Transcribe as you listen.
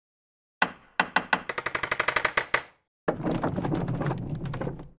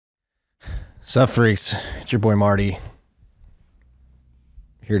Sup, freaks? It's your boy Marty,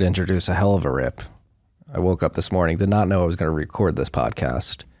 here to introduce a hell of a rip. I woke up this morning, did not know I was going to record this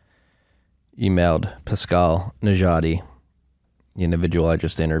podcast. Emailed Pascal Najadi, the individual I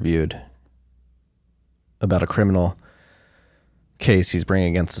just interviewed, about a criminal case he's bringing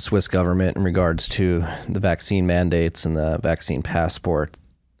against the Swiss government in regards to the vaccine mandates and the vaccine passport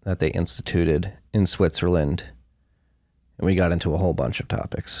that they instituted in Switzerland. And we got into a whole bunch of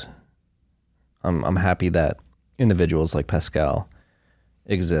topics. I'm happy that individuals like Pascal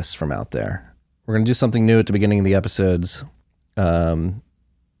exist from out there. We're going to do something new at the beginning of the episodes. We're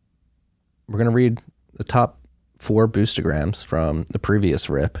going to read the top 4 boostograms from the previous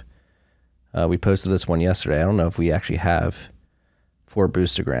rip. We posted this one yesterday. I don't know if we actually have 4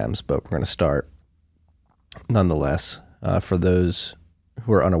 boostograms, but we're going to start nonetheless. For those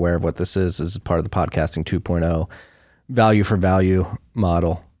who are unaware of what this is part of the Podcasting 2.0 value for value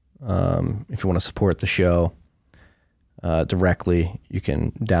model. If you want to support the show directly, you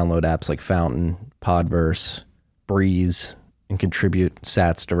can download apps like Fountain, Podverse, Breeze, and contribute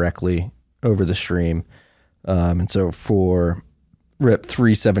sats directly over the stream. And so for RIP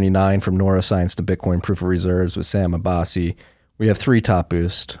 379, from neuroscience to Bitcoin proof of reserves with Sam Abbasi, we have 3 top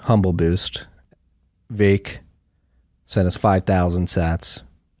boost. Humble Boost, Vake sent us 5,000 sats,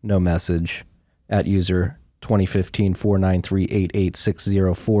 no message, at user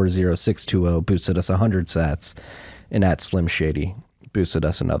 2015-493-8860-40620 boosted us 100 sats, and at Slim Shady boosted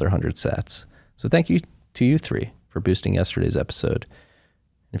us another 100 sats. So thank you to you 3 for boosting yesterday's episode.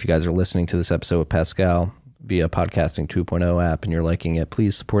 If you guys are listening to this episode with Pascal via Podcasting 2.0 app and you're liking it,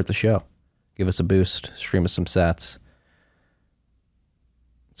 please support the show. Give us a boost, stream us some sats.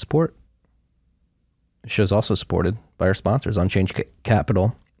 Support. The show's also supported by our sponsors. Unchained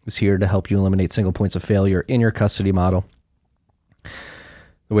Capital is here to help you eliminate single points of failure in your custody model.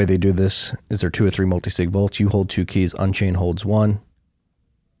 The way they do this is they're 2 or 3 multi-sig vaults. You hold 2 keys. Unchained holds 1.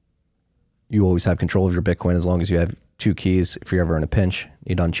 You always have control of your Bitcoin as long as you have 2 keys. If you're ever in a pinch,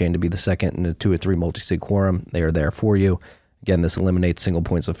 need Unchained to be the second in a 2 or 3 multi-sig quorum. They are there for you. Again, this eliminates single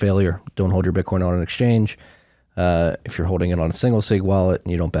points of failure. Don't hold your Bitcoin on an exchange. If you're holding it on a single sig wallet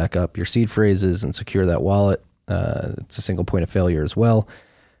and you don't back up your seed phrases and secure that wallet, it's a single point of failure as well.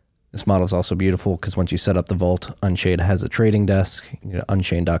 This model is also beautiful because once you set up the vault, Unchained has a trading desk. You know,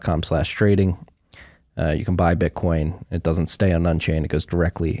 unchained.com/trading. You can buy Bitcoin. It doesn't stay on Unchained. It goes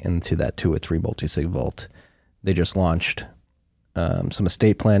directly into that 2 or 3 multi-sig vault. They just launched some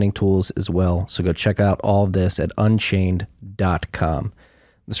estate planning tools as well. So go check out all of this at unchained.com.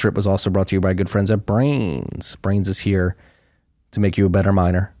 The strip was also brought to you by good friends at Braiins. Braiins is here to make you a better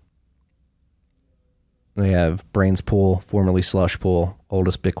miner. They have Braiins Pool, formerly Slush Pool,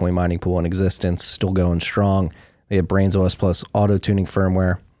 oldest Bitcoin mining pool in existence, still going strong. They have Braiins OS Plus auto-tuning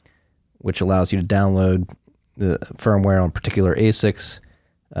firmware, which allows you to download the firmware on particular ASICs,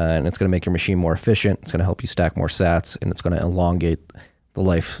 and it's going to make your machine more efficient. It's going to help you stack more sats, and it's going to elongate the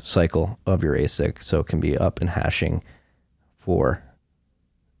life cycle of your ASIC, so it can be up and hashing for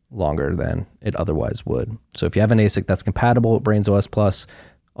longer than it otherwise would. So if you have an ASIC that's compatible with Braiins OS Plus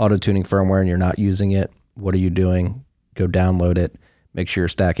auto-tuning firmware and you're not using it, what are you doing? Go download it. Make sure you're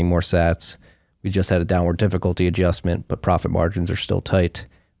stacking more sats. We just had a downward difficulty adjustment, but profit margins are still tight.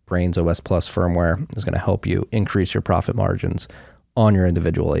 Braiins OS Plus firmware is going to help you increase your profit margins on your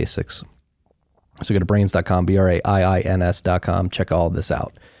individual ASICs. So go to braiins.com, BRAIINS.com. Check all this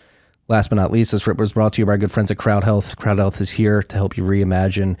out. Last but not least, this rip was brought to you by our good friends at Crowd Health. Crowd Health is here to help you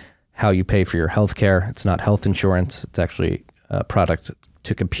reimagine how you pay for your health care. It's not health insurance. It's actually a product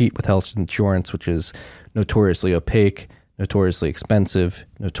to compete with health insurance, which is notoriously opaque, notoriously expensive,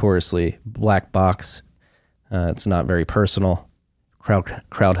 notoriously black box. It's not very personal.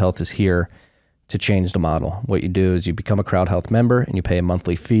 Crowd Health is here to change the model. What you do is you become a Crowd Health member and you pay a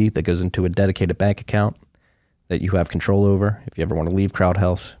monthly fee that goes into a dedicated bank account that you have control over. If you ever want to leave Crowd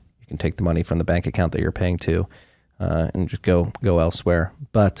Health, you can take the money from the bank account that you're paying to and just go elsewhere.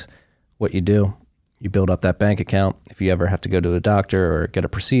 But what you do, you build up that bank account. If you ever have to go to a doctor or get a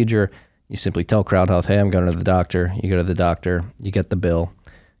procedure, you simply tell Crowd Health, hey, I'm going to the doctor. You go to the doctor, you get the bill,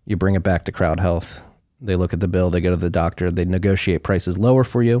 you bring it back to Crowd Health. They look at the bill, they go to the doctor, they negotiate prices lower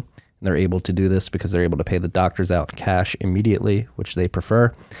for you. And they're able to do this because they're able to pay the doctors out in cash immediately, which they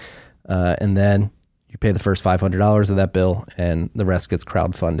prefer. And then you pay the first $500 of that bill, and the rest gets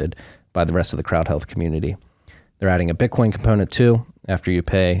crowdfunded by the rest of the Crowd Health community. They're adding a Bitcoin component too. After you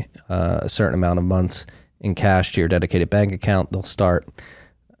pay a certain amount of months in cash to your dedicated bank account, they'll start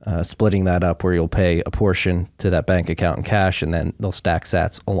splitting that up where you'll pay a portion to that bank account in cash, and then they'll stack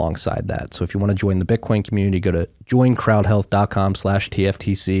sats alongside that. So if you want to join the Bitcoin community, go to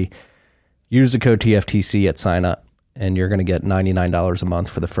joincrowdhealth.com/TFTC. Use the code TFTC at sign up, and you're going to get $99 a month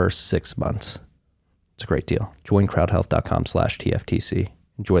for the first 6 months. It's a great deal. Join crowdhealth.com/TFTC.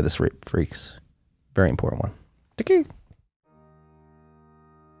 Enjoy this, freaks. Very important one. Tiki.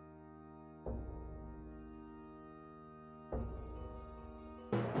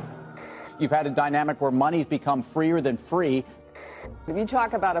 You've had a dynamic where money's become freer than free. If you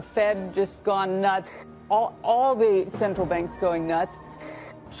talk about a Fed just gone nuts, all the central banks going nuts.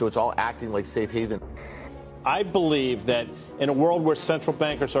 So it's all acting like safe haven. I believe that in a world where central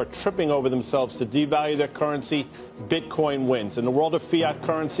bankers are tripping over themselves to devalue their currency, Bitcoin wins. In the world of fiat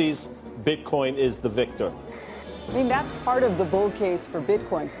currencies, Bitcoin is the victor. I mean, that's part of the bull case for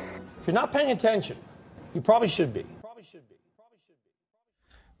Bitcoin. If you're not paying attention, you probably should be.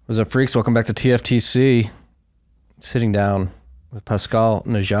 What's up, freaks? Welcome back to TFTC. Sitting down with Pascal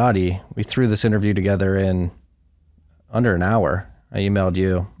Najadi. We threw this interview together in under an hour. I emailed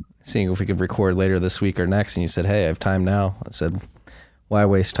you, seeing if we could record later this week or next, and you said, hey, I have time now. I said, why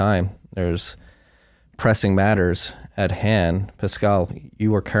waste time? There's pressing matters at hand. Pascal,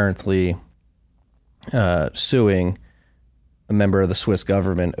 you are currently suing a member of the Swiss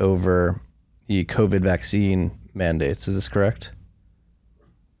government over the COVID vaccine mandates. Is this correct?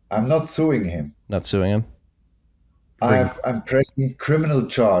 I'm not suing him. Not suing him? I'm pressing criminal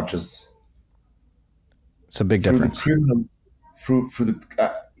charges. It's a big difference.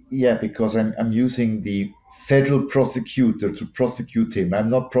 Because I'm using the federal prosecutor to prosecute him.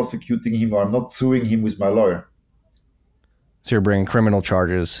 I'm not prosecuting him, or I'm not suing him with my lawyer. So you're bringing criminal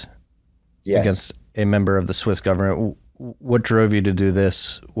charges against a member of the Swiss government. What drove you to do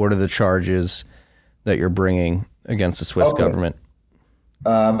this? What are the charges that you're bringing against the Swiss government?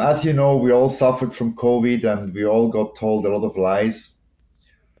 As you know, we all suffered from COVID, and we all got told a lot of lies.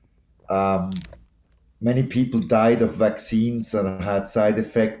 Many people died of vaccines and had side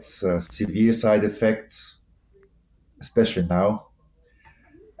effects, severe side effects, especially now.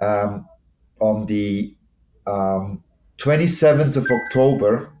 On the 27th of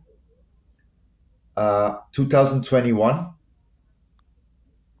October, 2021,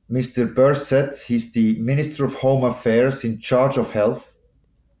 Mr. Burset, he's the Minister of Home Affairs in charge of health,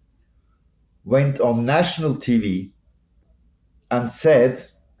 went on national TV and said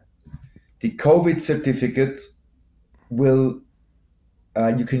the COVID certificate you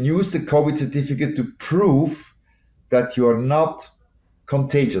can use the COVID certificate to prove that you are not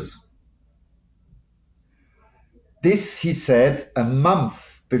contagious. This, he said, a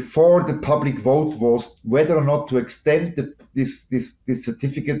month before the public vote was whether or not to extend this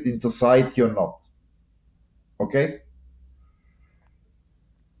certificate in society or not. Okay?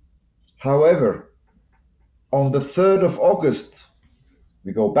 However, on the 3rd of August,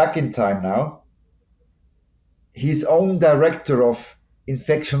 we go back in time now, his own director of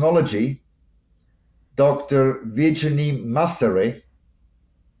infectionology, Dr. Virginie Masseret,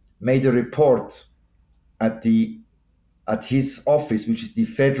 made a report at his office, which is the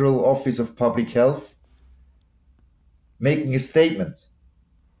Federal Office of Public Health, making a statement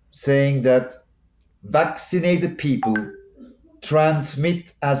saying that vaccinated people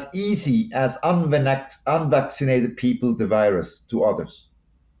transmit as easy as unvaccinated people the virus to others.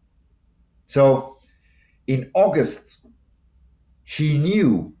 So in August, they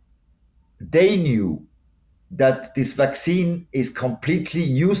knew that this vaccine is completely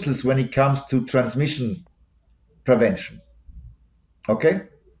useless when it comes to transmission prevention. Okay?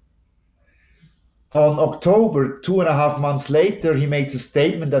 On October, 2.5 months later, he made a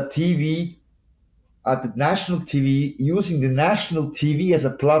statement that at the national TV, using the national TV as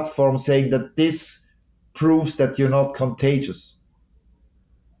a platform, saying that this proves that you're not contagious.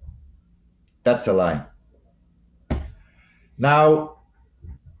 That's a lie. Now,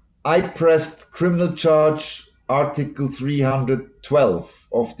 I pressed criminal charge Article 312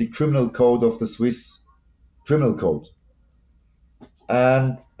 of the Criminal Code of the Swiss Criminal Code.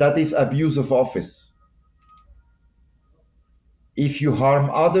 And that is abuse of office. If you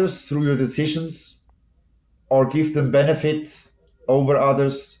harm others through your decisions, or give them benefits over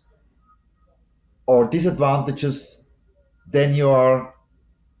others or disadvantages, then you are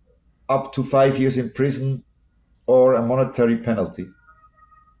up to 5 years in prison or a monetary penalty.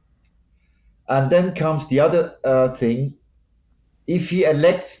 And then comes the other thing. If he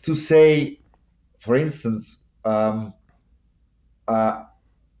elects to say, for instance, I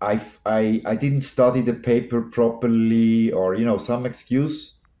didn't study the paper properly, or some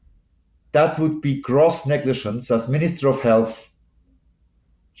excuse, that would be gross negligence. As Minister of Health,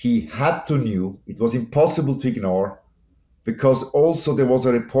 he had to know, it was impossible to ignore, because also there was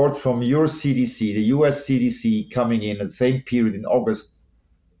a report from your CDC, the US CDC, coming in at the same period in August,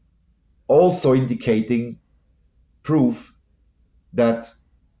 also indicating proof that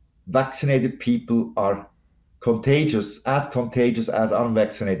vaccinated people are contagious as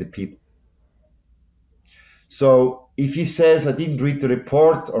unvaccinated people. So if he says, I didn't read the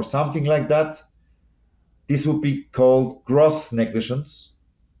report or something like that, this would be called gross negligence,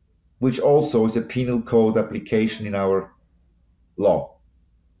 which also is a penal code application in our law.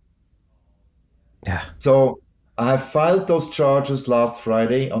 Yeah. So I have filed those charges last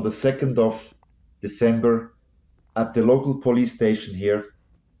Friday on the 2nd of December at the local police station here,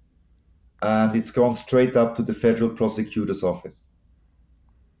 and it's gone straight up to the federal prosecutor's office.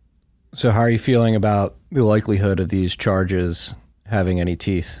 So how are you feeling about the likelihood of these charges having any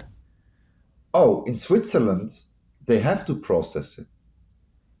teeth? Oh, in Switzerland, they have to process it.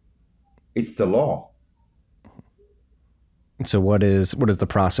 It's the law. So what is the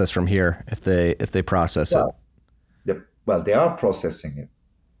process from here if they process it? Well, they are processing it.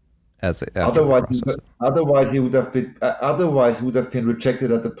 Otherwise it would have been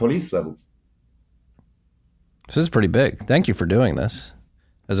rejected at the police level. This is pretty big. Thank you for doing this.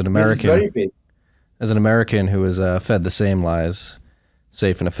 As an This is very American, big. as an American who is fed the same lies,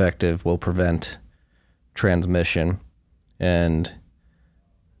 safe and effective will prevent transmission, and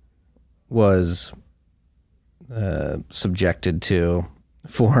was subjected to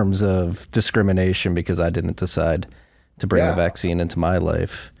forms of discrimination because I didn't decide to bring the vaccine into my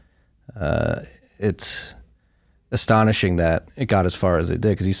life. It's astonishing that it got as far as it did,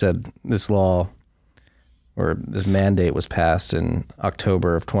 because you said this law or this mandate was passed in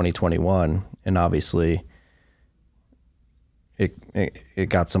October of 2021, and obviously it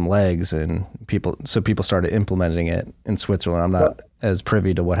got some legs, and people started implementing it in Switzerland. I'm not as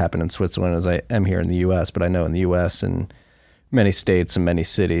privy to what happened in Switzerland as I am here in the U.S., but I know in the U.S. and many states and many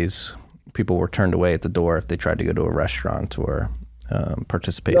cities, people were turned away at the door if they tried to go to a restaurant or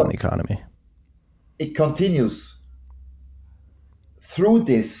participate in the economy. It continues through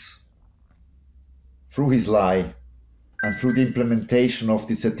this, through his lie, and through the implementation of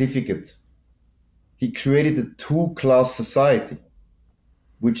the certificate. He created a two-class society,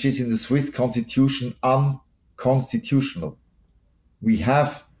 which is in the Swiss constitution unconstitutional. We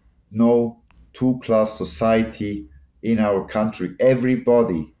have no two-class society in our country.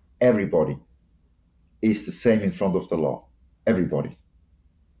 Everybody is the same in front of the law. Everybody.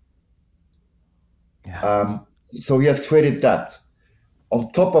 Yeah. So he has created that.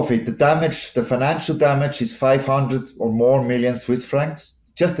 On top of it, the financial damage is 500 or more million Swiss francs,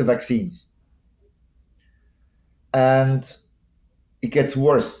 just the vaccines. And it gets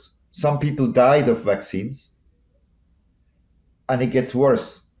worse. Some people died of vaccines. And it gets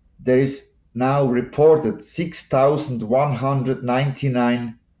worse. There is now reported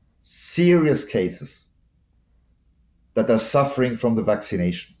 6,199 serious cases that are suffering from the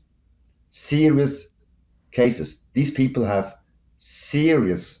vaccination. Serious cases. These people have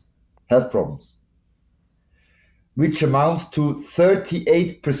serious health problems, which amounts to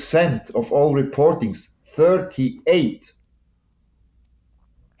 38% of all reportings. 38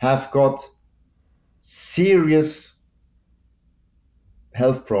 have got serious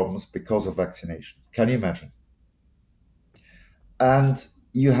health problems because of vaccination. Can you imagine? And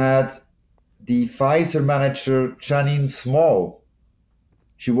you had the Pfizer manager, Janine Small.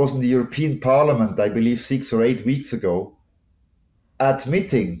 She was in the European Parliament, I believe, 6 or 8 weeks ago,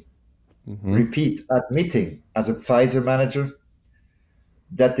 admitting as a Pfizer manager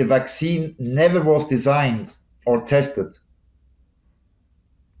that the vaccine never was designed or tested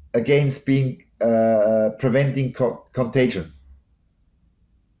against being preventing contagion.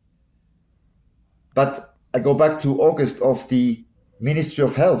 But I go back to August of the Ministry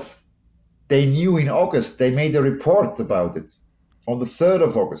of Health. They knew in August, they made a report about it on the 3rd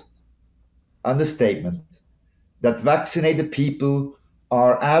of August, and a statement that vaccinated people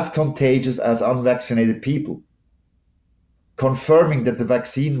are as contagious as unvaccinated people, confirming that the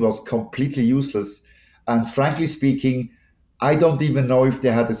vaccine was completely useless. And frankly speaking, I don't even know if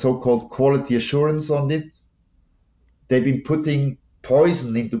they had a so-called quality assurance on it. They've been putting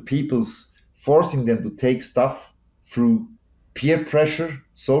poison into people's, forcing them to take stuff through peer pressure,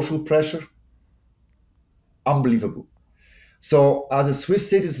 social pressure. Unbelievable. So as a Swiss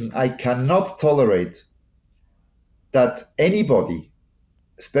citizen, I cannot tolerate that anybody,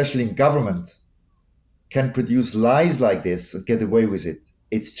 especially in government, can produce lies like this and get away with it.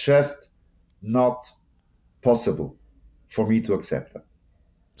 It's just not possible for me to accept that.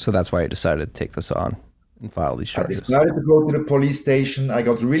 So that's why you decided to take this on and file these charges. I decided to go to the police station. I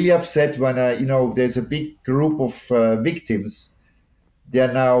got really upset when there's a big group of victims. They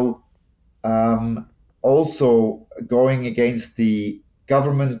are now also going against the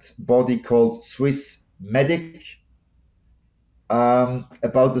government body called Swiss Medic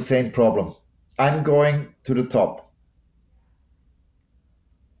about the same problem. I'm going to the top.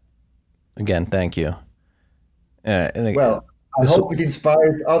 Again, thank you. Well, I hope it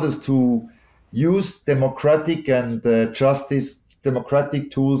inspires others to use democratic and democratic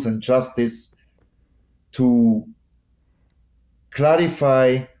tools and justice to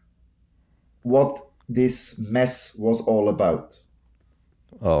clarify what this mess was all about.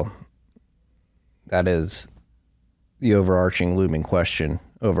 Well, that is the overarching looming question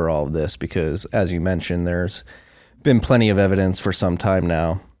over all of this, because as you mentioned, there's been plenty of evidence for some time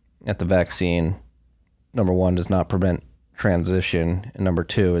now that the vaccine, number one, does not prevent transition, and number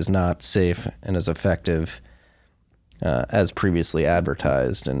two, is not safe and as effective as previously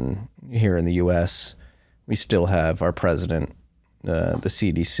advertised. And here in the U.S., we still have our president, the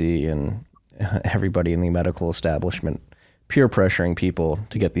CDC, and everybody in the medical establishment peer pressuring people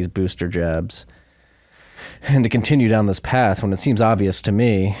to get these booster jabs and to continue down this path when it seems obvious to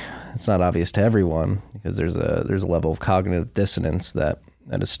me. It's not obvious to everyone, because there's a level of cognitive dissonance that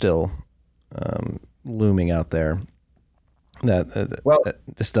is still looming out there. That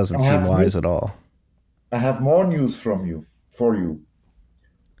this doesn't seem wise at all. I have more news for you.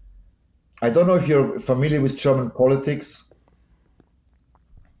 I don't know if you're familiar with German politics.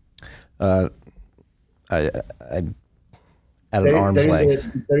 At an arm's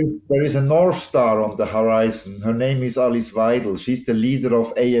length. There is a North Star on the horizon. Her name is Alice Weidel. She's the leader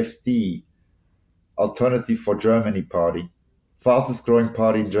of AfD, Alternative for Germany party, fastest growing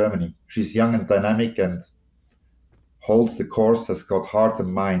party in Germany. She's young and dynamic and holds the course, has got heart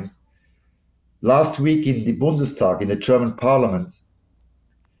and mind. Last week in the Bundestag, in the German parliament,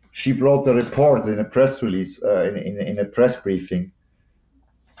 she brought a report in a press release, in a press briefing,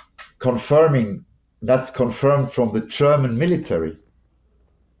 confirmed from the German military,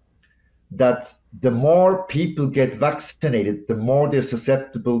 that the more people get vaccinated, the more they're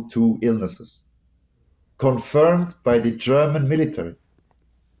susceptible to illnesses. Confirmed by the German military.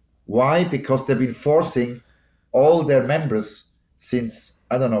 Why? Because they've been forcing all their members since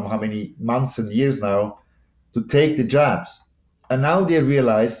I don't know how many months and years now to take the jabs. And now they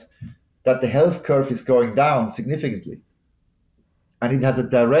realize that the health curve is going down significantly. And it has a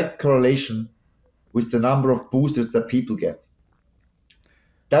direct correlation with the number of boosters that people get.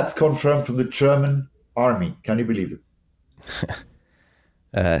 That's confirmed from the German army. Can you believe it?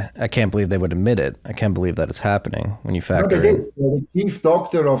 I can't believe they would admit it. I can't believe that it's happening when you factor in. The chief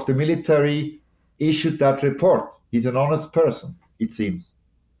doctor of the military issued that report. He's an honest person, it seems.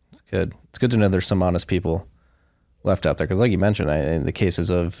 It's good. It's good to know there's some honest people left out there. Because like you mentioned, in the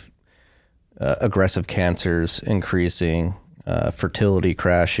cases of aggressive cancers increasing, fertility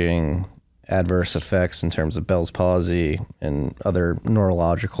crashing, adverse effects in terms of Bell's palsy and other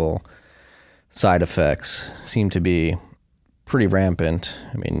neurological side effects seem to be pretty rampant.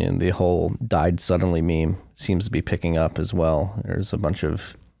 I mean, the whole died suddenly meme seems to be picking up as well. There's a bunch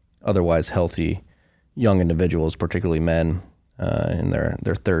of otherwise healthy young individuals, particularly men in their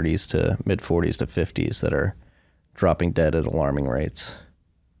 30s to mid 40s to 50s, that are dropping dead at alarming rates.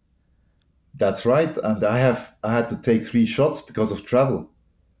 That's right. And I had to take 3 shots because of travel.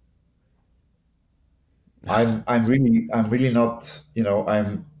 I'm really not,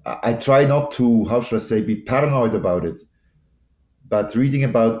 I try not to, how should I say, be paranoid about it. But reading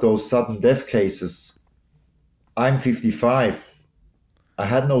about those sudden death cases, I'm 55. I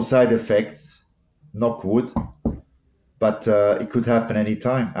had no side effects, knock wood, but it could happen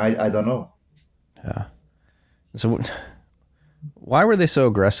anytime. I don't know. Yeah. So why were they so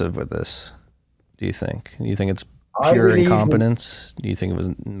aggressive with this, do you think? Do you think it's pure incompetence? Do you think it was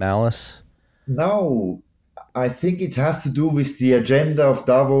malice? No. I think it has to do with the agenda of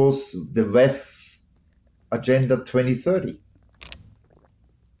Davos, the WEF Agenda 2030.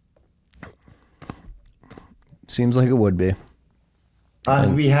 Seems like it would be.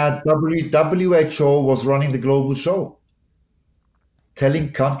 And we had WHO was running the global show,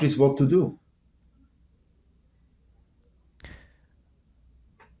 telling countries what to do.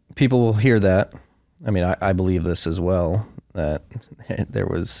 People will hear that. I mean, I believe this as well, that there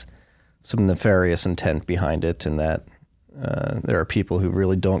was some nefarious intent behind it, and that there are people who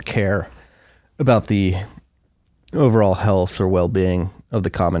really don't care about the overall health or well-being of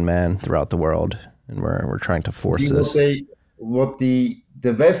the common man throughout the world, and we're trying to force this. What the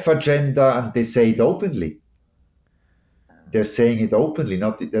WEF agenda, and they say it openly. They're saying it openly.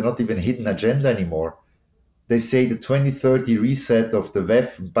 They're not even hidden agenda anymore. They say the 2030 reset of the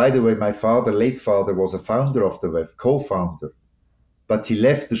WEF. By the way, my father, late father, was a founder of the WEF, co-founder. but he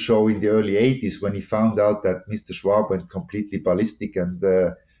left the show in the early 80s when he found out that Mr. Schwab went completely ballistic and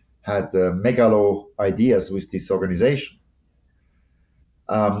had megalo ideas with this organization.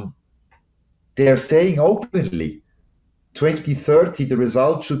 They're saying openly, 2030, the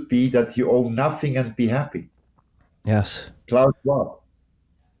result should be that you own nothing and be happy. Yes. Klaus Schwab.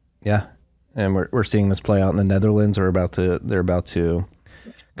 Yeah. And we're seeing this play out in the Netherlands. They're about to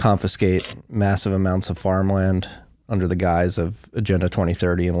confiscate massive amounts of farmland under the guise of Agenda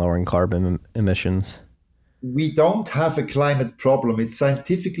 2030 and lowering carbon emissions. We don't have a climate problem. It's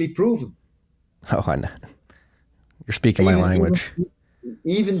scientifically proven. Oh, I know. You're speaking my language.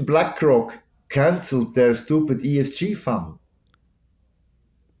 Even BlackRock canceled their stupid ESG fund.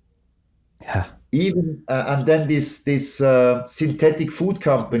 Yeah. Even and then this synthetic food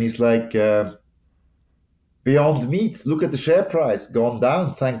companies like Beyond Meat, look at the share price, gone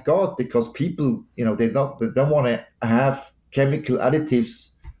down, thank God, because people, they don't want to have chemical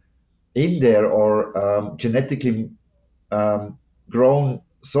additives in there or genetically grown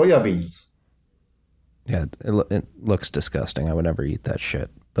soya beans. Yeah, it looks disgusting. I would never eat that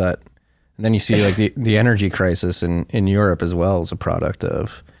shit. But and then you see like the energy crisis in Europe as well as a product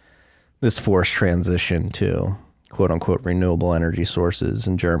of this forced transition to quote unquote renewable energy sources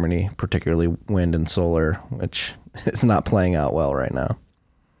in Germany, particularly wind and solar, which is not playing out well right now.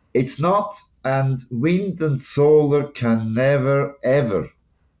 It's not, and wind and solar can never, ever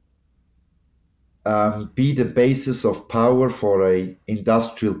be the basis of power for a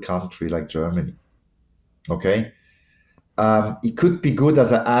industrial country like Germany. Okay? It could be good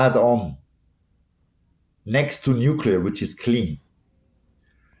as an add-on next to nuclear, which is clean.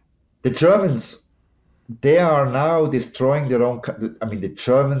 The Germans, they are now destroying their own.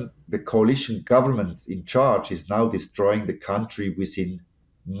 The coalition government in charge is now destroying the country within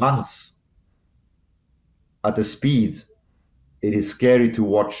months at a speed. It is scary to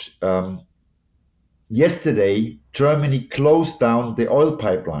watch. Yesterday, Germany closed down the oil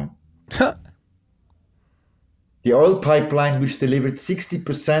pipeline. The oil pipeline, which delivered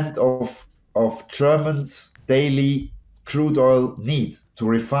 60% of Germans' daily crude oil need to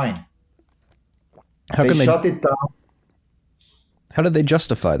refine. They shut it down. How did they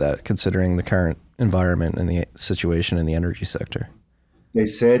justify that, considering the current environment and the situation in the energy sector? They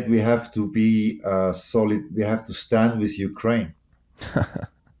said we have to be solid. We have to stand with Ukraine.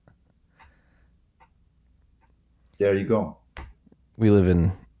 There you go. We live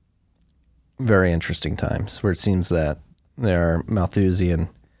in very interesting times where it seems that there are Malthusian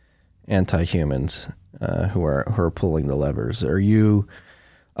anti-humans who are pulling the levers. Are you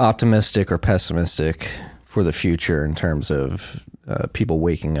optimistic or pessimistic for the future in terms of people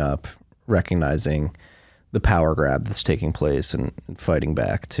waking up, recognizing the power grab that's taking place and fighting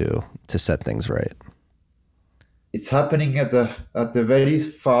back to set things right? It's happening at a very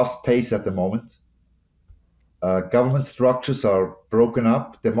fast pace at the moment. Government structures are broken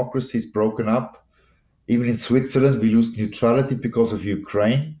up. Democracy is broken up. Even in Switzerland, we lose neutrality because of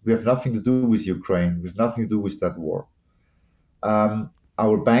Ukraine. We have nothing to do with Ukraine. We have nothing to do with that war.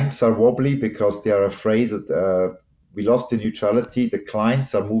 Our banks are wobbly because they are afraid that we lost the neutrality. The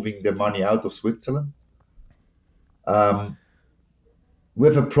clients are moving their money out of Switzerland. We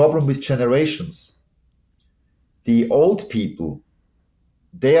have a problem with generations. The old people,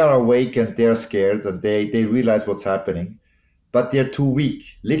 they are awake and they are scared and they realize what's happening, but they're too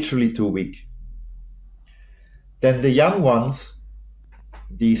weak, literally too weak. Then the young ones,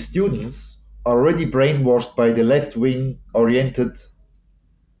 the students, are already brainwashed by the left-wing oriented.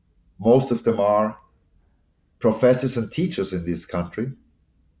 Most of them are professors and teachers in this country.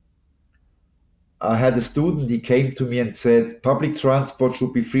 I had a student, he came to me and said, public transport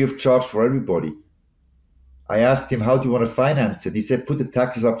should be free of charge for everybody. I asked him, how do you want to finance it? He said, put the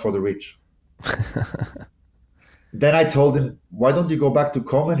taxes up for the rich. Then I told him, why don't you go back to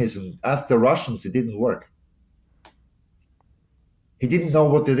communism? Ask the Russians, it didn't work. He didn't know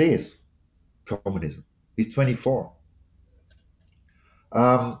what it is, communism. He's 24.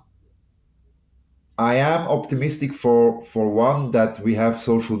 I am optimistic for one, that we have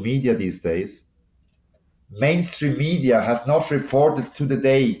social media these days. Mainstream media has not reported to the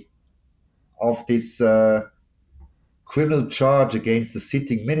day of this criminal charge against the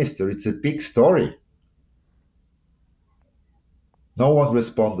sitting minister. It's a big story. No one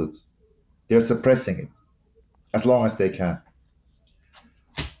responded. They're suppressing it as long as they can.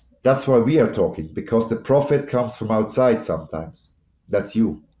 That's why we are talking, because the profit comes from outside sometimes. That's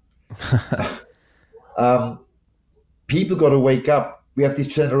you. People got to wake up. We have this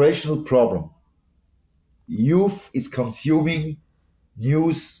generational problem. Youth is consuming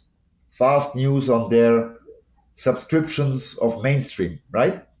news, fast news on their subscriptions of mainstream,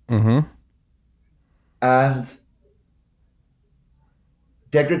 right? Mm-hmm. And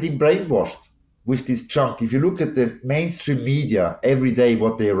they're getting brainwashed with this junk. If you look at the mainstream media every day,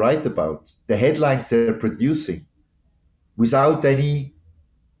 what they write about, the headlines they're producing, without any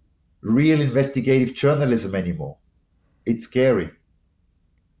real investigative journalism anymore, it's scary.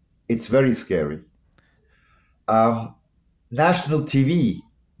 It's very scary. National TV,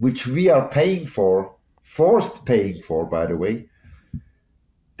 which we are paying for, forced paying for, by the way,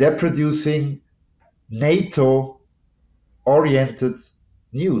 they're producing NATO-oriented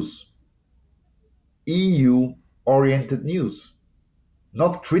news, EU-oriented news,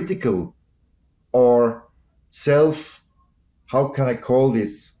 not critical or how can I call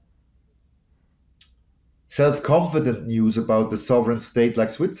this, self-confident news about the sovereign state like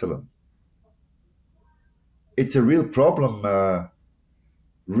Switzerland. It's a real problem,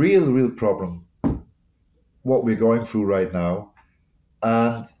 real problem, what we're going through right now.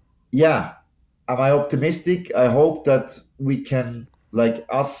 And yeah, am I optimistic? I hope that we can, like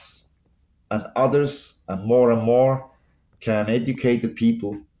us and others, and more, can educate the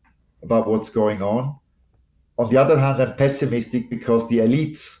people about what's going on. On the other hand, I'm pessimistic because the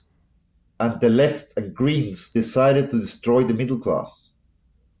elites and the left and Greens decided to destroy the middle class.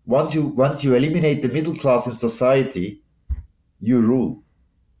 Once you eliminate the middle class in society, you rule.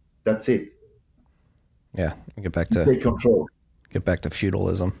 That's it. Yeah, Take control. Get back to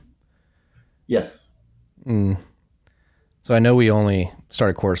feudalism. Yes. So I know we only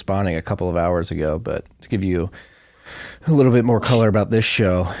started corresponding a couple of hours ago, but to give you a little bit more color about this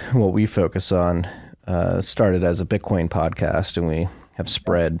show, what we focus on, started as a Bitcoin podcast, and we have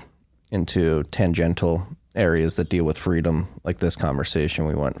spread into tangential areas that deal with freedom, like this conversation.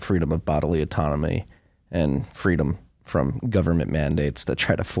 We want freedom of bodily autonomy and freedom from government mandates that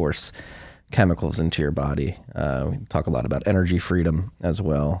try to force chemicals into your body. We talk a lot about energy freedom as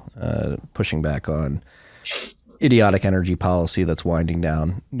well, pushing back on idiotic energy policy that's winding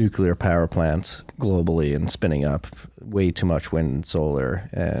down nuclear power plants globally and spinning up way too much wind and solar.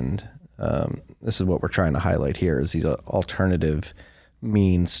 And this is what we're trying to highlight here, is these alternative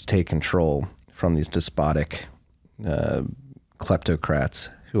means to take control from these despotic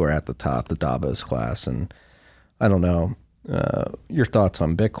kleptocrats who are at the top, the Davos class. And I don't know your thoughts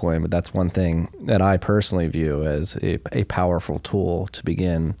on Bitcoin, but that's one thing that I personally view as a powerful tool to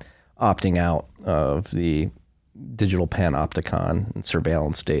begin opting out of the digital panopticon and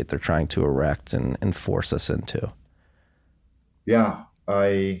surveillance state they're trying to erect and force us into. Yeah,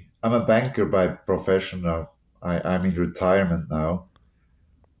 I'm a banker by profession now. I'm in retirement now.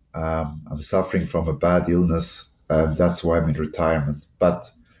 I'm suffering from a bad illness. That's why I'm in retirement. But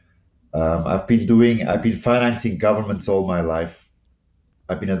I've been financing governments all my life.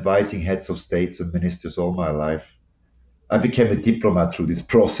 I've been advising heads of states and ministers all my life. I became a diplomat through this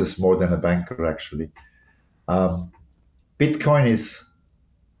process more than a banker, actually. Bitcoin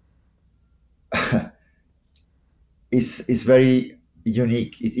is very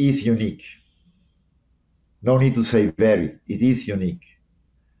unique. It is unique. No need to say very. It is unique.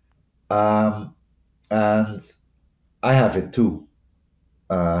 And I have it too.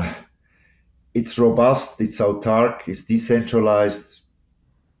 It's robust, it's autark, it's decentralized.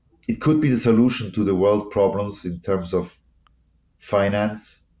 It could be the solution to the world problems in terms of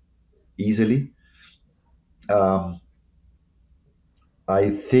finance, easily. I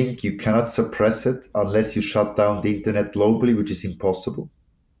think you cannot suppress it unless you shut down the internet globally, which is impossible.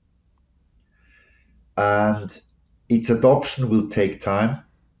 And its adoption will take time.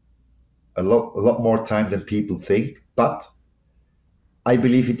 A lot more time than people think, but I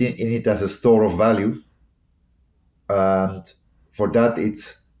believe in it as a store of value, and for that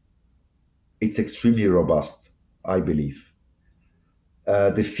it's extremely robust, I believe.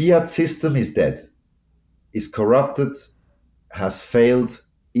 The fiat system is dead, is corrupted, has failed,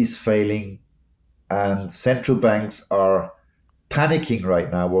 is failing, and central banks are panicking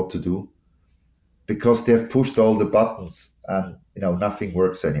right now what to do because they've pushed all the buttons and nothing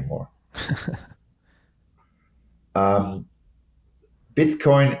works anymore.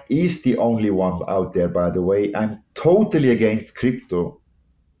 Bitcoin is the only one out there, by the way. I'm totally against crypto.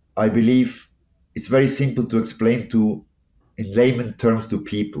 I believe it's very simple to explain in layman terms to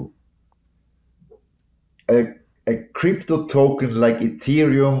people. A crypto token like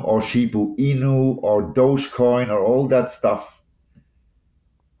Ethereum or Shiba Inu or Dogecoin or all that stuff,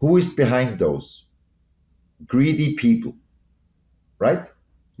 who is behind those? Greedy people, right?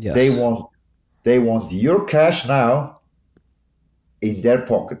 Yes. They want your cash now in their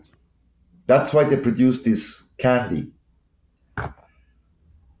pocket. That's why they produce this candy.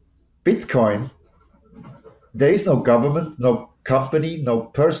 Bitcoin there is no government, no company, no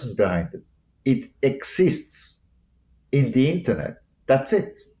person behind it. It exists in the internet. That's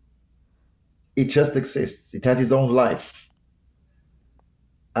it. It just exists. It has its own life.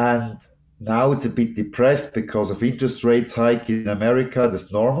 And now it's a bit depressed because of interest rates hike in America.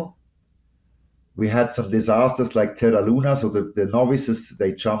 That's normal. We had some disasters like Terra Luna. So the novices,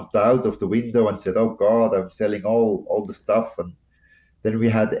 they jumped out of the window and said, oh God, I'm selling all the stuff. And then we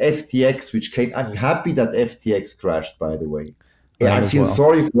had FTX, which came. I'm happy that FTX crashed, by the way. Yeah, I feel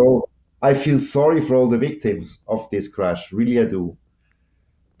sorry for all the victims of this crash. Really, I do.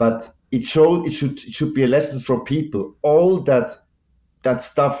 But it should be a lesson for people. All that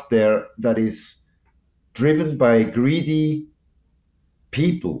stuff there that is driven by greedy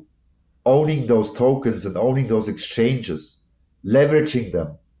people owning those tokens and owning those exchanges, leveraging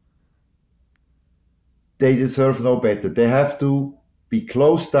them. They deserve no better. They have to be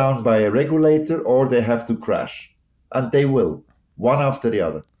closed down by a regulator or they have to crash. And they will, one after the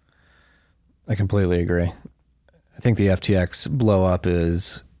other. I completely agree. I think the FTX blow up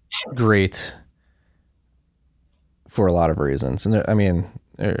is great for a lot of reasons. And I mean,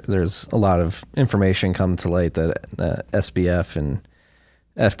 there's a lot of information come to light that SBF and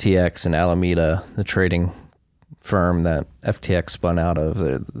FTX and Alameda, the trading firm that FTX spun out of,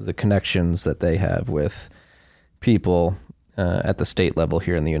 the connections that they have with people at the state level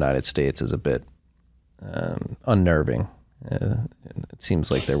here in the United States is a bit unnerving. It seems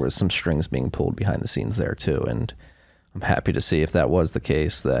like there was some strings being pulled behind the scenes there too, and I'm happy to see if that was the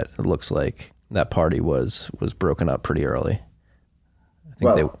case, that it looks like that party was broken up pretty early.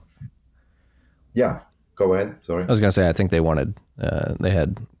 I think yeah, go ahead. Sorry. I was going to say, I think they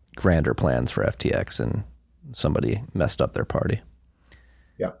had grander plans for FTX and somebody messed up their party.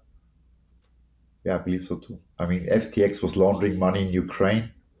 Yeah. Yeah, I believe so too. I mean, FTX was laundering money in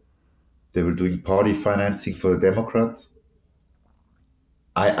Ukraine. They were doing party financing for the Democrats.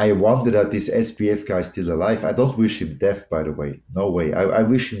 I wonder that this SBF guy is still alive. I don't wish him death, by the way. No way. I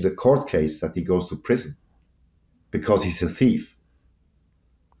wish him the court case that he goes to prison because he's a thief.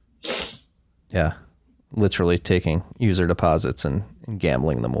 Yeah, literally taking user deposits and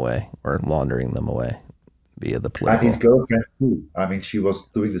gambling them away or laundering them away via the political. And his girlfriend too. I mean, she was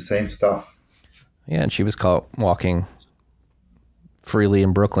doing the same stuff. Yeah, and she was caught walking freely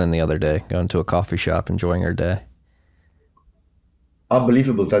in Brooklyn the other day, going to a coffee shop, enjoying her day.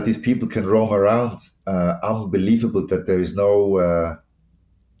 Unbelievable that these people can roam around. Unbelievable that there is no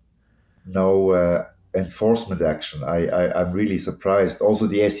enforcement action. I'm really surprised. Also,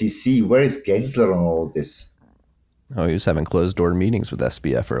 the SEC, where is Gensler on all this? Oh, he was having closed-door meetings with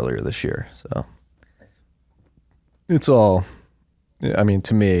SBF earlier this year. So it's all, I mean,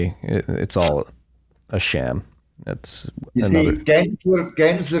 to me, it's all a sham. That's you another. See,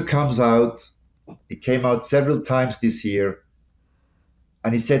 Gensler comes out. He came out several times this year,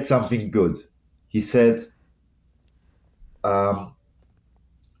 and he said something good. He said,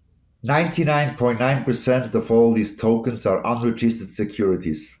 99.9% of all these tokens are unregistered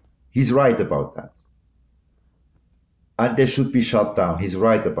securities. He's right about that. And they should be shut down. He's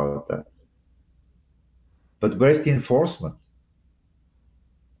right about that. But where's the enforcement?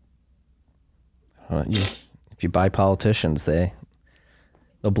 If you buy politicians, they'll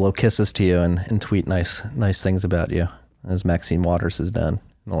blow kisses to you and tweet nice things about you, as Maxine Waters has done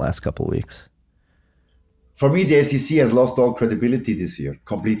in the last couple of weeks. For me, the SEC has lost all credibility this year,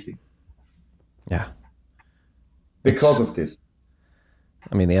 completely. Yeah. Because of this.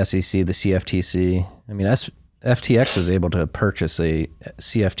 I mean, the SEC, the CFTC, I mean, FTX was able to purchase a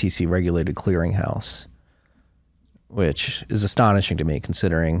CFTC regulated clearinghouse, which is astonishing to me,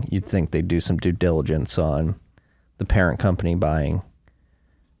 considering you'd think they'd do some due diligence on the parent company buying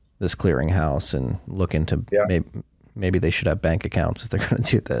this clearinghouse and look into maybe they should have bank accounts if they're going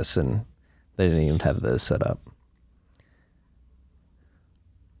to do this, and they didn't even have those set up.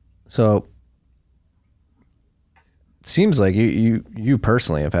 So it seems like you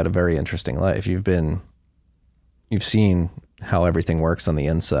personally have had a very interesting life. You've seen how everything works on the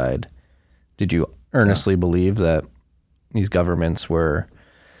inside. Did you earnestly believe that these governments were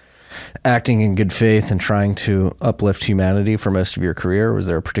acting in good faith and trying to uplift humanity for most of your career? Was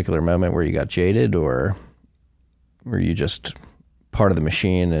there a particular moment where you got jaded, or were you just part of the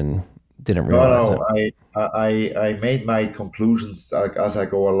machine and didn't realize it? I made my conclusions as I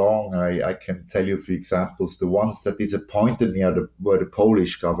go along. I can tell you a few examples. The ones that disappointed me were the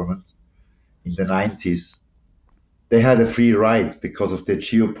Polish government in the 90s. They had a free ride because of their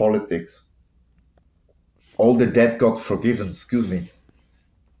geopolitics. All the debt got forgiven. Excuse me.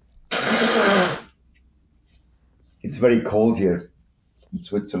 It's very cold here in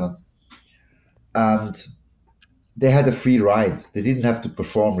Switzerland. And they had a free ride. They didn't have to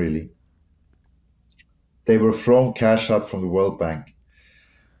perform really. They were thrown cash out from the World Bank.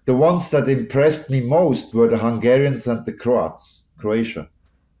 The ones that impressed me most were the Hungarians and the Croatia.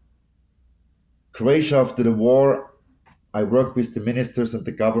 Croatia, after the war, I worked with the ministers and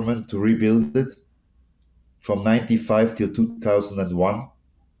the government to rebuild it from 95 till 2001.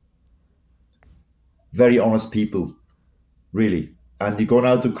 Very honest people, really. And you go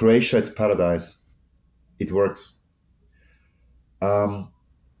now to Croatia, it's paradise. It works.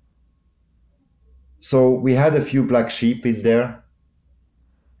 So we had a few black sheep in there.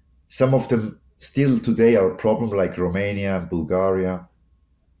 Some of them still today are a problem, like Romania, Bulgaria,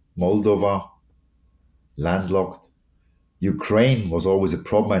 Moldova, landlocked. Ukraine was always a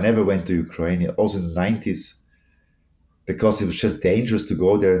problem. I never went to Ukraine, also in the 90s, because it was just dangerous to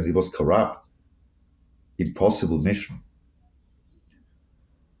go there and it was corrupt. Impossible mission.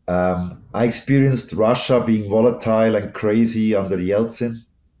 I experienced Russia being volatile and crazy under Yeltsin.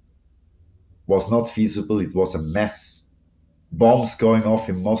 Was not feasible. It was a mess. Bombs going off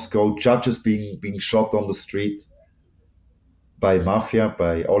in Moscow, judges being shot on the street by mafia,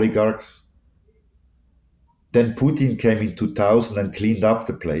 by oligarchs. Then Putin came in 2000 and cleaned up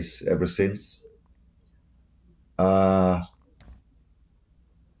the place ever since. I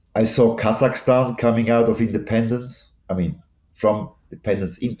saw Kazakhstan coming out of independence. I mean, from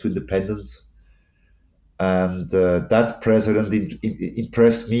independence into independence. And that president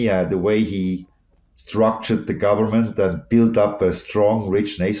impressed me, the way he structured the government and built up a strong,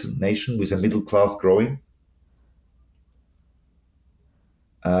 rich nation with a middle class growing.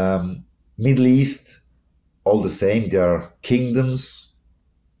 Middle East, all the same, they are kingdoms.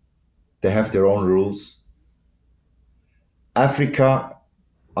 They have their own rules. Africa,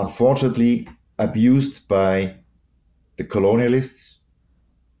 unfortunately, abused by the colonialists.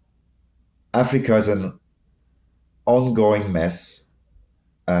 Africa is an ongoing mess,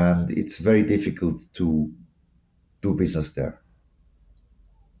 and it's very difficult to do business there.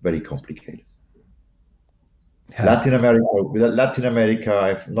 Very complicated. Yeah. Latin America,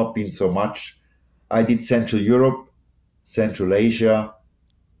 I've not been so much. I did Central Europe, Central Asia,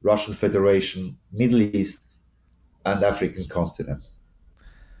 Russian Federation, Middle East, and African continent.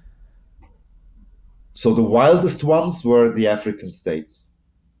 So the wildest ones were the African states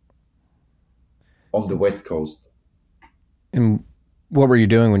on the West Coast. And what were you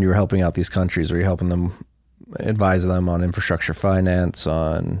doing when you were helping out these countries? Were you helping them, advise them on infrastructure finance,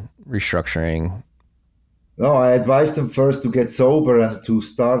 on restructuring? No, I advised them first to get sober and to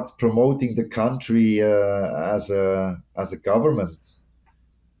start promoting the country as a government.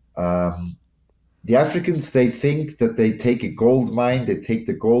 The Africans, they think that they take a gold mine, they take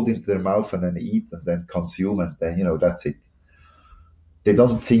the gold into their mouth and then eat and then consume, and then, that's it. They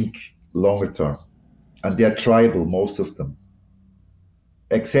don't think longer term. And they are tribal, most of them.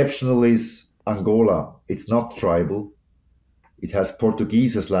 Exceptional is Angola. It's not tribal. It has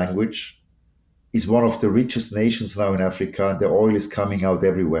Portuguese as language. It's one of the richest nations now in Africa, and the oil is coming out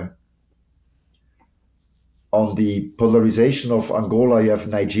everywhere. On the polarization of Angola, you have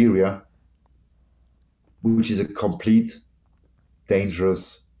Nigeria, which is a complete,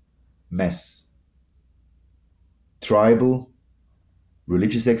 dangerous mess. Tribal,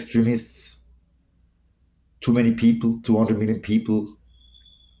 religious extremists, too many people, 200 million people,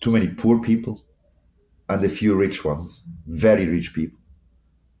 too many poor people, and a few rich ones, very rich people.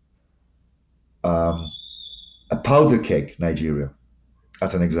 A powder keg, Nigeria,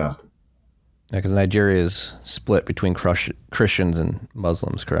 as an example. Yeah, because Nigeria is split between Christians and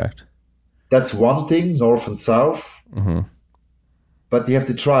Muslims, correct? That's one thing, north and south. Mm-hmm. But you have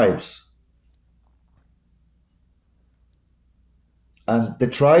the tribes. And the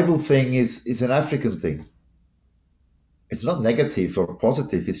tribal thing is an African thing. It's not negative or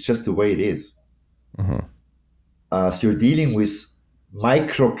positive, it's just the way it is. Mm-hmm. So you're dealing with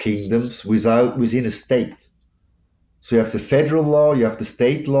micro kingdoms within a state. So you have the federal law, you have the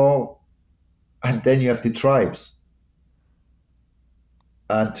state law, and then you have the tribes.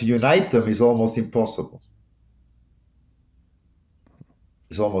 And to unite them is almost impossible.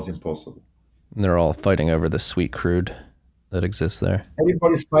 It's almost impossible. And they're all fighting over the sweet crude that exists there.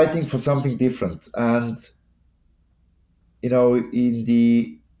 Everybody's fighting for something different. And, in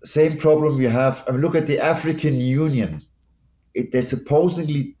the same problem you have, look at the African Union.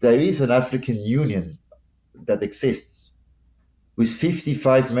 There is an African Union that exists with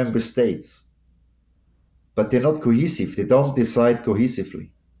 55 member states. But they're not cohesive. They don't decide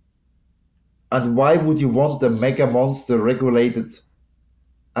cohesively. And why would you want a mega monster regulated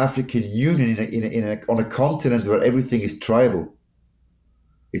African Union on a continent where everything is tribal?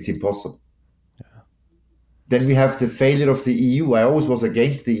 It's impossible. Yeah. Then we have the failure of the EU. I always was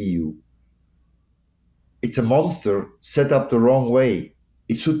against the EU. It's a monster set up the wrong way.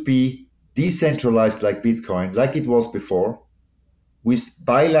 It should be decentralized like Bitcoin, like it was before, with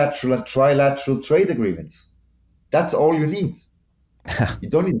bilateral and trilateral trade agreements. That's all you need. You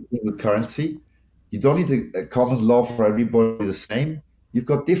don't need a single currency. You don't need a common law for everybody the same. You've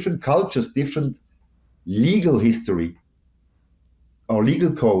got different cultures, different legal history or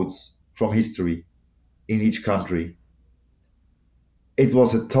legal codes from history in each country. It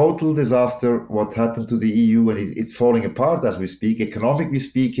was a total disaster what happened to the EU, and it's falling apart as we speak, economically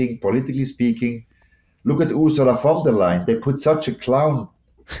speaking, politically speaking. Look at Ursula von der Leyen. They put such a clown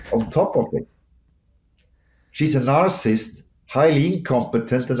on top of it. She's a narcissist, highly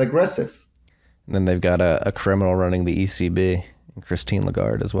incompetent and aggressive. And then they've got a criminal running the ECB, Christine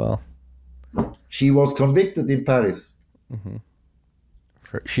Lagarde, as well. She was convicted in Paris. Mm-hmm.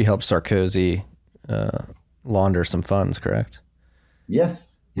 She helped Sarkozy launder some funds, correct?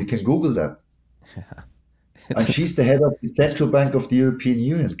 Yes, you can Google that. Yeah. And she's the head of the Central Bank of the European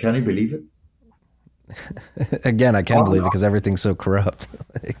Union. Can you believe it? Again, I can't believe it because everything's so corrupt.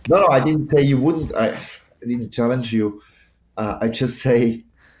 No, I didn't say you wouldn't. I didn't challenge you. I just say,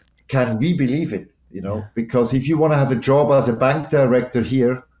 can we believe it? Because if you want to have a job as a bank director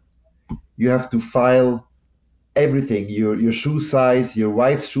here, you have to file everything, your shoe size, your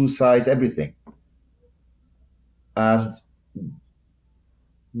wife's shoe size, everything. And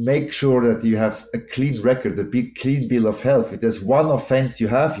make sure that you have a clean record, a big clean bill of health. If there's one offense you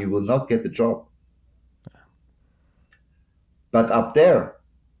have, you will not get the job. But up there,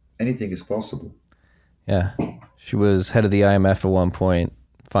 anything is possible. Yeah. She was head of the IMF at one point,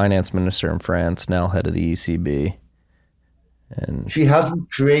 finance minister in France, now head of the ECB. And she hasn't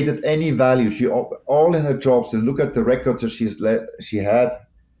created any value. She all in her jobs, and look at the records that she had.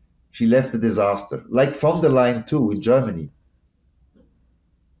 She left a disaster. Like von der Leyen too in Germany.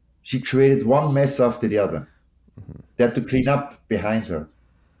 She created one mess after the other. Mm-hmm. They had to clean up behind her.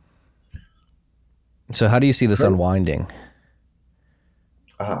 So how do you see this unwinding?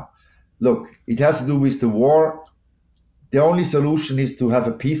 Look, it has to do with the war. The only solution is to have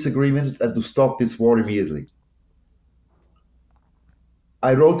a peace agreement and to stop this war immediately.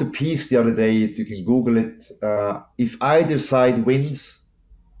 I wrote a piece the other day, you can Google it. If either side wins,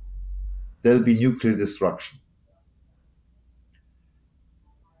 there'll be nuclear destruction.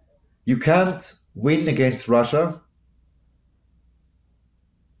 You can't win against Russia.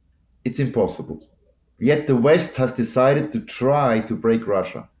 It's impossible. Yet the West has decided to try to break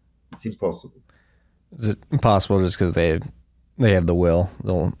Russia. It's impossible. Is it impossible just because they have the will?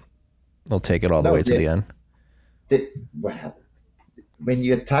 They'll take it all the way to the end. Well, when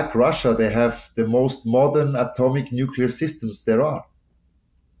you attack Russia, they have the most modern atomic nuclear systems there are.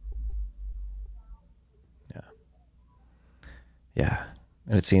 Yeah.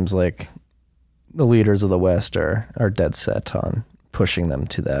 And it seems like the leaders of the West are dead set on pushing them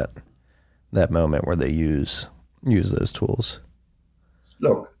to that moment where they use those tools.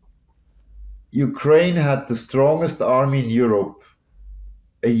 Look, Ukraine had the strongest army in Europe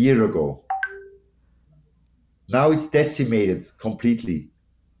a year ago. Now it's decimated completely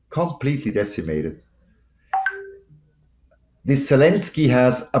decimated. This Zelensky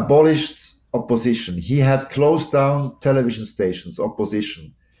has abolished opposition. He has closed down television stations,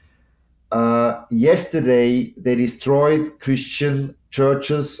 opposition. Yesterday, they destroyed Christian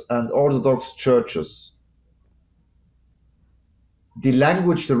churches and Orthodox churches. The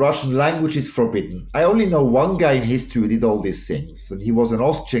Russian language is forbidden. I only know one guy in history who did all these things, and he was an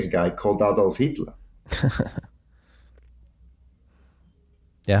Austrian guy called Adolf Hitler.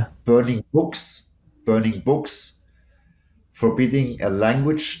 Yeah. Burning books, forbidding a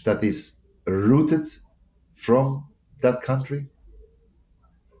language that is rooted from that country.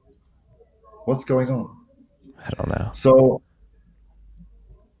 What's going on? I don't know. So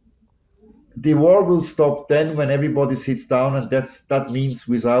the war will stop then when everybody sits down, and that means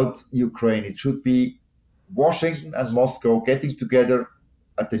without Ukraine. It should be Washington and Moscow getting together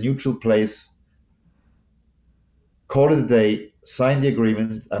at a neutral place, call it a day, sign the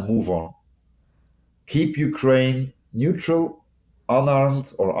agreement, and move on. Keep Ukraine neutral,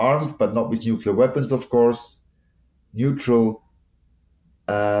 unarmed or armed, but not with nuclear weapons, of course, neutral,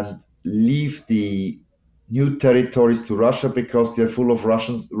 and leave the new territories to Russia because they're full of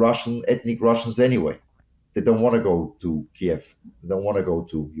ethnic Russians anyway. They don't want to go to Kiev. They don't want to go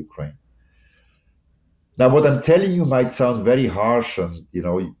to Ukraine. Now, what I'm telling you might sound very harsh, and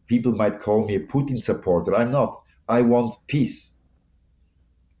people might call me a Putin supporter. I'm not. I want peace.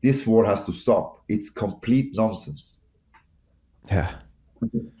 This war has to stop. It's complete nonsense. Yeah.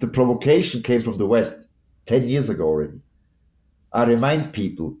 The provocation came from the West. 10 years ago already. I remind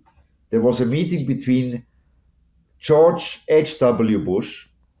people, there was a meeting between George H.W. Bush,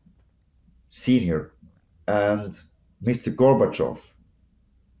 Sr., and Mr. Gorbachev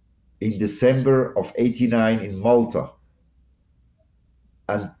in December of 89 in Malta.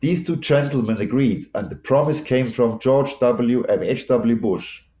 And these two gentlemen agreed, and the promise came from George H.W.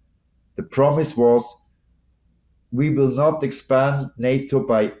 Bush. The promise was, we will not expand NATO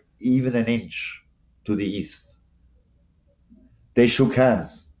by even an inch to the east. They shook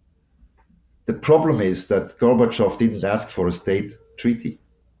hands. The problem is that Gorbachev didn't ask for a state treaty.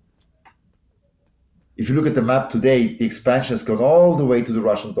 If you look at the map today, the expansion has gone all the way to the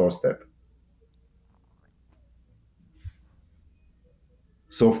Russian doorstep.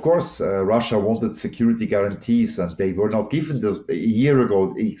 So, of course, Russia wanted security guarantees, and they were not given those.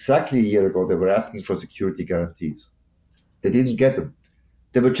 Exactly a year ago, they were asking for security guarantees. They didn't get them.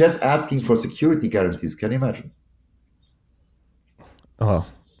 They were just asking for security guarantees. Can you imagine? Well,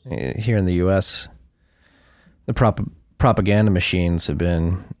 here in the U.S., the propaganda machines have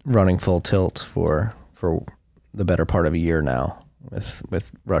been running full tilt for the better part of a year now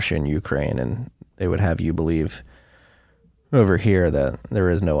with Russia and Ukraine, and they would have you believe over here that there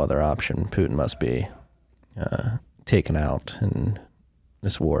is no other option. Putin must be taken out in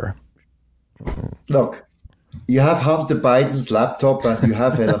this war. Look, you have Hunter Biden's laptop and you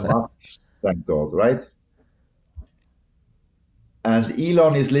have Elon Musk, thank God, right? And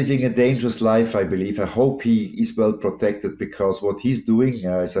Elon is living a dangerous life, I believe. I hope he is well protected, because what he's doing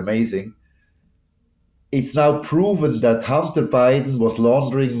is amazing. It's now proven that Hunter Biden was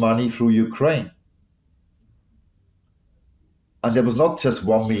laundering money through Ukraine. And there was not just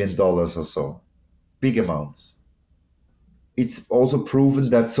 $1 million or so, big amounts. It's also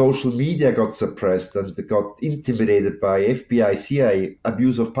proven that social media got suppressed and got intimidated by FBI, CIA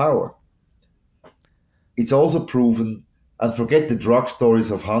abuse of power. It's also proven, and forget the drug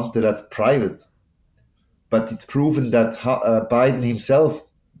stories of Hunter, that's private, but it's proven that Biden himself,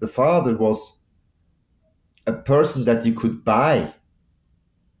 the father, was a person that you could buy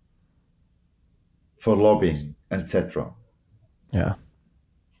for lobbying, etc. Yeah.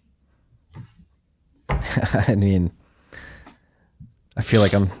 I mean, I feel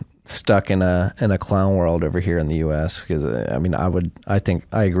like I'm stuck in a clown world over here in the U.S. because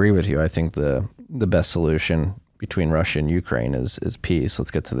I agree with you. I think the best solution between Russia and Ukraine is peace.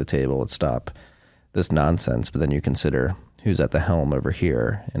 Let's get to the table. Let's stop this nonsense. But then you consider who's at the helm over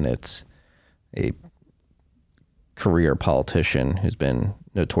here, and it's a career politician who's been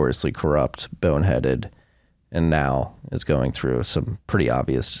notoriously corrupt, boneheaded, and now is going through some pretty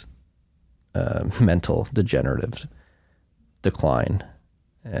obvious mental degenerative decline.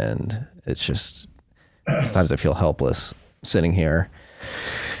 And it's just, sometimes I feel helpless sitting here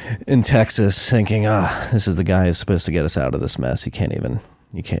in Texas thinking, this is the guy who's supposed to get us out of this mess. He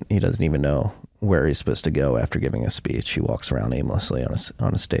doesn't even know where he's supposed to go after giving a speech. He walks around aimlessly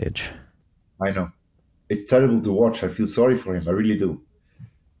on a stage. I know. It's terrible to watch. I feel sorry for him. I really do.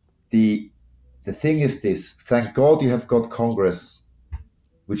 The thing is this, thank God you have got Congress,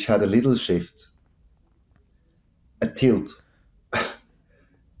 which had a little shift, a tilt.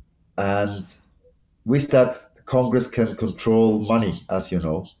 And with that, Congress can control money, as you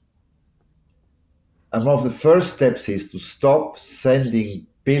know. And one of the first steps is to stop sending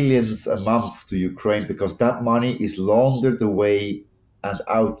billions a month to Ukraine, because that money is laundered away and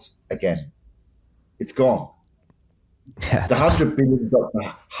out again. It's gone. Yeah, The $100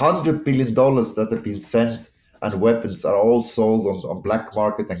 billion that have been sent and weapons are all sold on black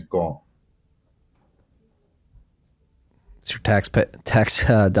market and gone. It's your tax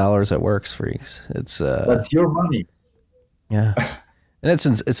dollars at works, freaks. It's That's your money. Yeah, and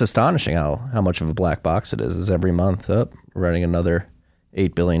it's astonishing how much of a black box it is. It's every month writing another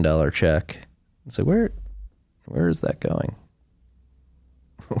 $8 billion check. So where is that going?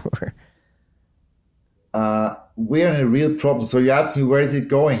 We're in a real problem. So you ask me, where is it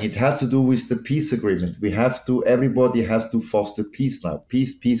going? It has to do with the peace agreement. Everybody has to foster peace now.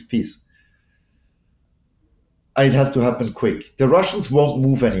 Peace, peace, peace. And it has to happen quick. The Russians won't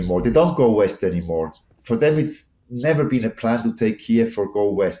move anymore. They don't go west anymore. For them, it's never been a plan to take Kiev or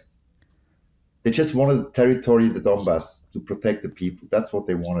go west. They just wanted the territory in the Donbass to protect the people. That's what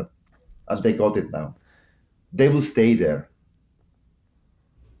they wanted. And they got it now. They will stay there.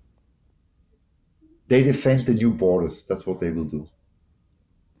 They defend the new borders. That's what they will do.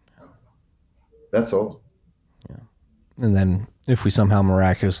 That's all. Yeah. And then if we somehow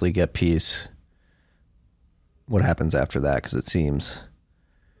miraculously get peace, what happens after that? Because it seems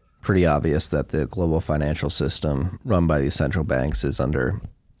pretty obvious that the global financial system run by these central banks is under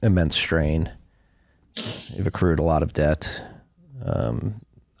immense strain. You've accrued a lot of debt.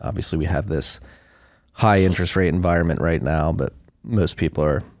 Obviously, we have this high interest rate environment right now, but most people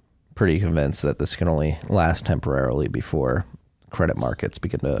are pretty convinced that this can only last temporarily before credit markets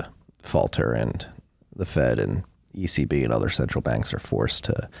begin to falter and the Fed and ECB and other central banks are forced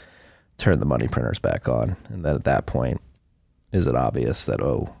to turn the money printers back on. And then at that point, is it obvious that,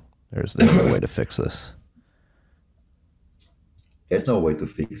 there's no way to fix this? There's no way to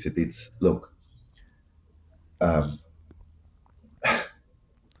fix it. Look,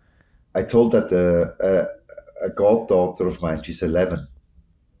 I told that a goddaughter of mine, she's 11,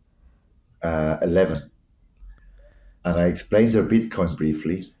 and I explained her Bitcoin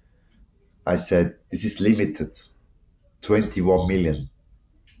briefly. I said, this is limited, 21 million.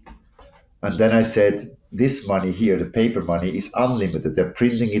 And then I said, this money here, the paper money, is unlimited. They're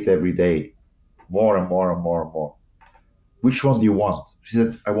printing it every day, more and more and more and more. Which one do you want? She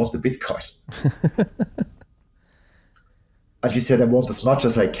said, I want the Bitcoin. And she said, I want as much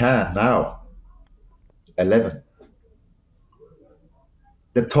as I can now. 11.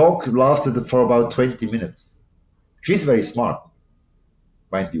 The talk lasted for about 20 minutes. She's very smart,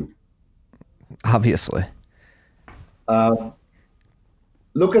 mind you. Obviously.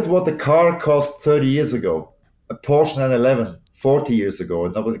 Look at what the car cost 30 years ago, a Porsche 911 40 years ago,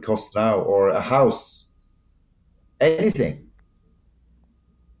 and not what it costs now, or a house, anything.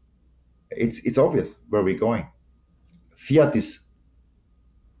 It's obvious where we're going. Fiat is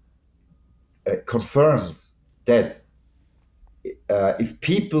confirmed dead. If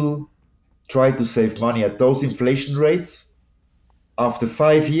people try to save money at those inflation rates, after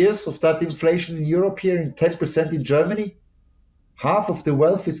 5 years of that inflation in Europe here, in 10% in Germany, half of the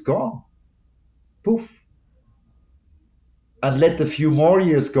wealth is gone. Poof. And let a few more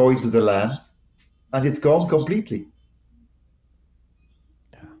years go into the land, and it's gone completely.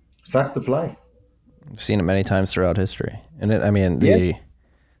 Yeah. Fact of life. I've seen it many times throughout history. And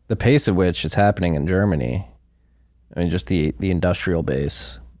the pace at which it's happening in Germany, just the industrial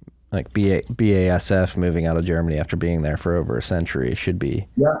base, like BASF moving out of Germany after being there for over a century should be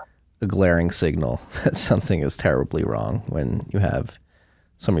a glaring signal that something is terribly wrong when you have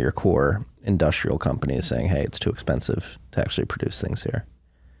some of your core industrial companies saying, hey, it's too expensive to actually produce things here.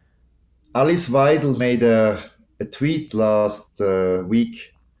 Alice Weidel made a tweet last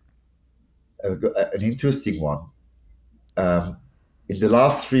week, an interesting one. In the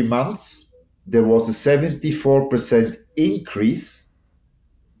last 3 months, there was a 74% increase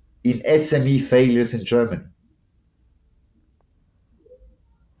in SME failures in Germany.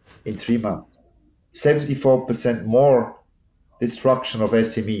 In 3 months. 74% more destruction of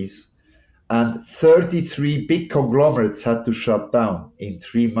SMEs, and 33 big conglomerates had to shut down in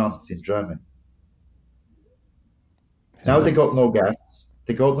 3 months in Germany. Now they got no gas,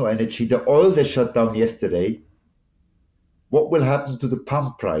 they got no energy. The oil they shut down yesterday. What will happen to the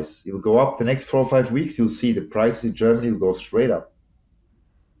pump price? It will go up the next 4 or 5 weeks. You'll see the prices in Germany will go straight up.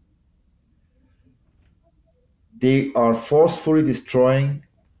 They are forcefully destroying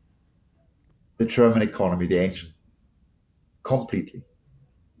the German economy, the engine, completely.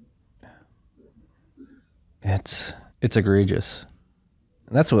 It's egregious.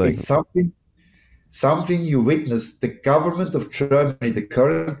 And that's what it's something you witness. The government of Germany, the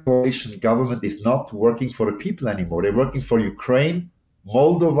current coalition government, is not working for the people anymore. They're working for Ukraine,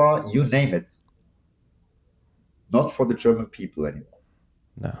 Moldova, you name it. Not for the German people anymore.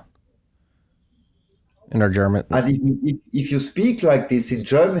 No. In our German. And if you speak like this in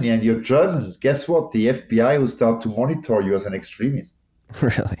Germany and you're German, guess what? The FBI will start to monitor you as an extremist.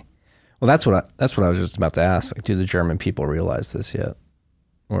 Really? Well, that's what I was just about to ask. Like, do the German people realize this yet?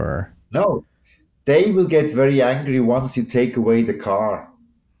 Or no, they will get very angry once you take away the car.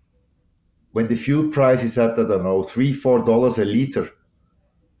 When the fuel price is at, I don't know, $3-4 a liter,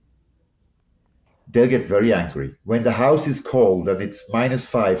 they'll get very angry. When the house is cold and it's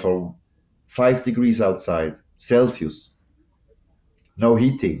 -5 or 5 degrees outside, Celsius, no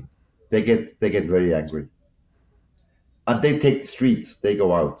heating, they get very angry. And they take the streets, they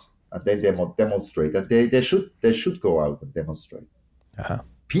go out, and then they demonstrate. And they should go out and demonstrate. Uh-huh.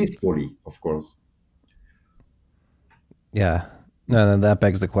 Peacefully, of course. Yeah. No, then that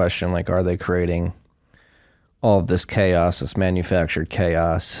begs the question, like, are they creating all of this chaos, this manufactured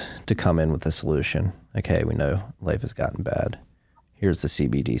chaos, to come in with a solution? Like, hey, we know life has gotten bad. Here's the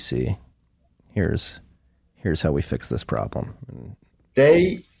CBDC. Here's how we fix this problem.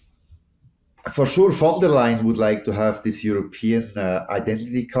 They, for sure, von der Leyen would like to have this European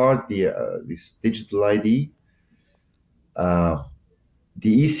identity card, this digital ID.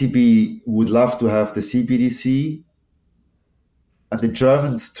 The ECB would love to have the CBDC, and the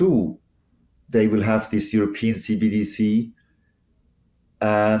Germans too. they will have this European CBDC,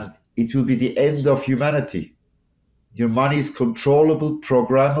 and it will be the end of humanity. Your money is controllable,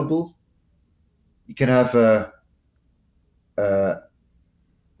 programmable. You can have a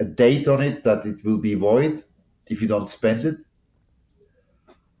date on it that it will be void if you don't spend it.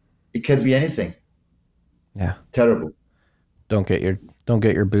 It can be anything. Yeah. Terrible. Don't get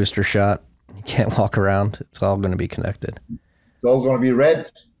your booster shot. You can't walk around. It's all going to be connected. It's all going to be red.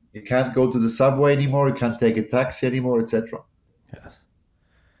 You can't go to the subway anymore. You can't take a taxi anymore, etc. Yes.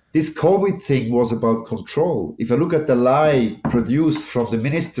 This COVID thing was about control. If I look at the lie produced from the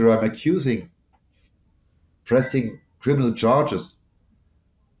minister I'm accusing, pressing criminal charges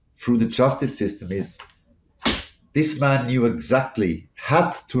through the justice system, is this man knew exactly,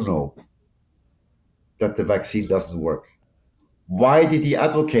 had to know, that the vaccine doesn't work. Why did he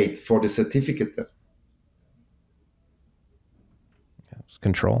advocate for the certificate then? It's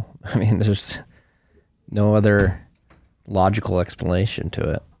control. I mean, there's no other logical explanation to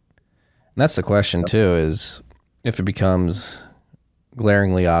it. And that's the question too, is if it becomes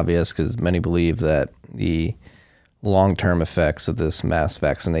glaringly obvious, because many believe that the long-term effects of this mass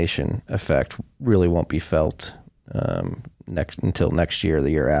vaccination effect really won't be felt until next year, the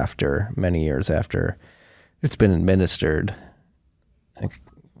year after, many years after it's been administered.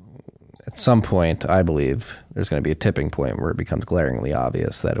 At some point, I believe there's going to be a tipping point where it becomes glaringly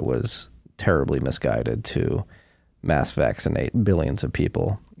obvious that it was terribly misguided to mass vaccinate billions of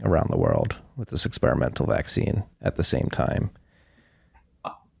people around the world with this experimental vaccine at the same time.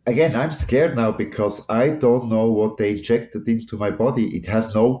 Again, I'm scared now because I don't know what they injected into my body. It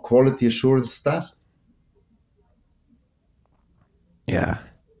has no quality assurance stamp. Yeah.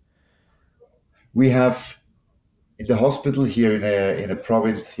 We have in the hospital here in a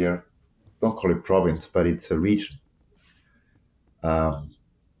province here, don't call it province, but it's a region.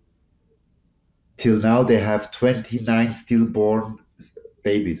 Till now, they have 29 stillborn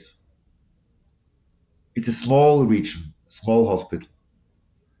babies. It's a small region, small hospital.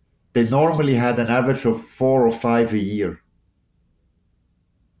 They normally had an average of 4 or 5 a year.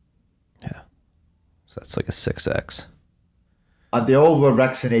 Yeah. So that's like a 6x. And they all were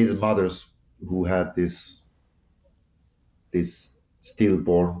vaccinated mothers who had this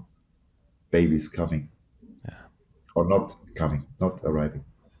stillborn babies coming. Yeah. Or not coming, not arriving.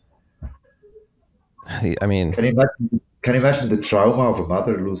 I mean, can you imagine the trauma of a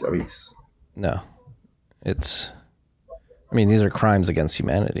mother losing? I mean, these are crimes against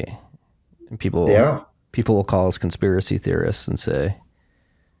humanity, and people will call us conspiracy theorists and say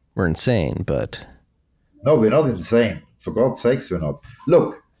we're insane. But no, we're not insane. For God's sakes, we're not.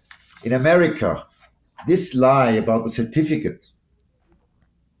 Look, in America, this lie about the certificate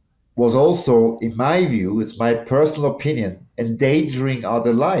was also, in my view, it's my personal opinion, endangering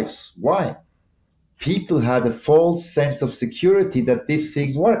other lives. Why? People had a false sense of security that this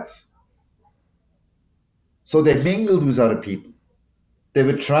thing works. So they mingled with other people. They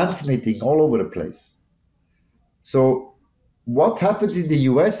were transmitting all over the place. So what happens in the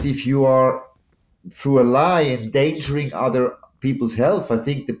US if you are, through a lie, endangering other people's health? I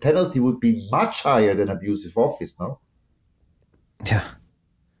think the penalty would be much higher than abusive office, no? Yeah,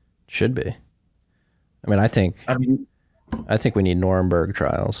 should be. I think we need Nuremberg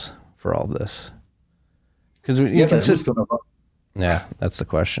trials for all this. Because yeah, that's the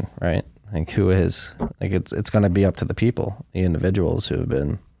question, right? Like, who is, like, it's going to be up to the people, the individuals who have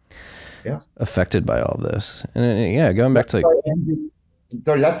been affected by all this. And going back to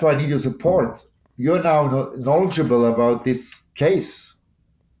that's why I need your support. You're now knowledgeable about this case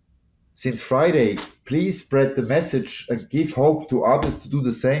since Friday. Please spread the message and give hope to others to do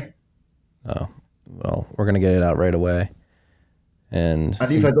the same. Oh, well, we're going to get it out right away. And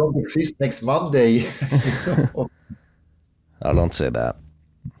if I don't exist next Monday, I don't say that.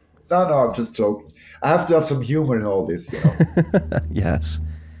 No, I'm just joking. I have to have some humor in all this, Yes.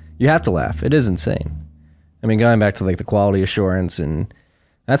 You have to laugh. It is insane. Going back to like the quality assurance, and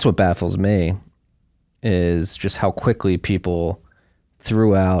that's what baffles me, is just how quickly people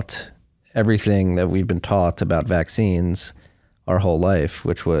threw out everything that we've been taught about vaccines our whole life,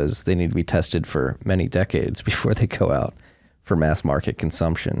 which was they need to be tested for many decades before they go out for mass market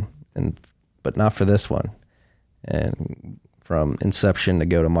consumption, but not for this one. And from inception to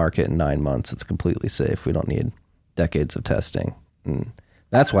go to market in 9 months, it's completely safe. We don't need decades of testing. And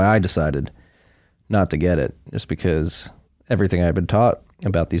that's why I decided not to get it, just because everything I've been taught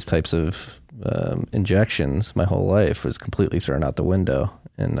about these types of injections my whole life was completely thrown out the window.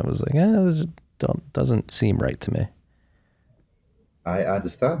 And I was like, this doesn't seem right to me. I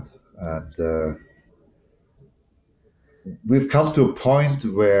understand. And we've come to a point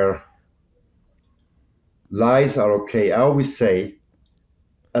where lies are okay. I always say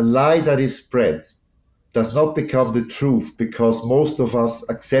a lie that is spread does not become the truth because most of us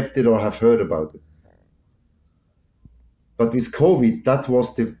accept it or have heard about it. But with COVID,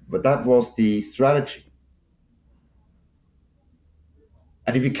 that was the strategy.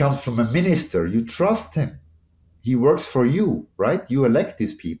 And if it comes from a minister, you trust him. He works for you, right? You elect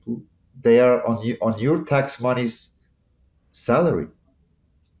these people. They are on your tax money's salary.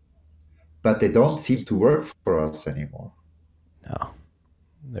 But they don't seem to work for us anymore. No,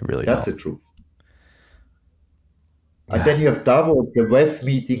 they really That's don't. the truth. Yeah. And then you have Davos, the WEF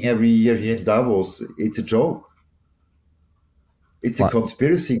meeting every year here in Davos. It's a joke. It's a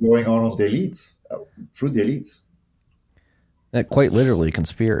conspiracy going on the elites, through the elites. Quite literally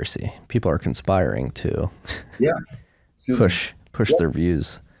conspiracy. People are conspiring to push their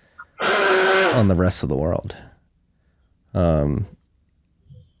views on the rest of the world.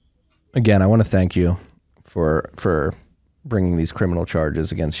 Again, I want to thank you for bringing these criminal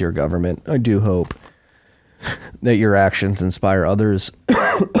charges against your government. I do hope that your actions inspire others,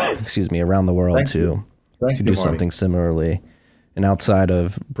 around the world to do something similarly. And outside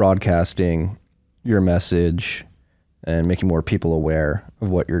of broadcasting your message and making more people aware of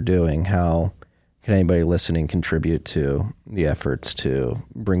what you're doing, how can anybody listening contribute to the efforts to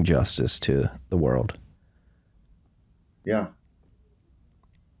bring justice to the world? Yeah.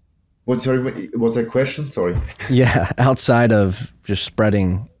 What's that question? Sorry. Yeah. Outside of just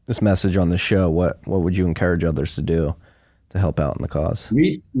spreading this message on the show, what would you encourage others to do to help out in the cause?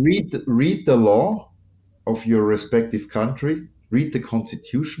 Read the law of your respective country. Read the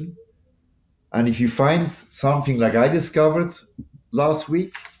Constitution. And if you find something like I discovered last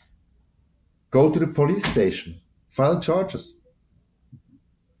week, go to the police station, file charges.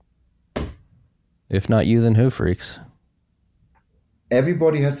 If not you, then who, freaks?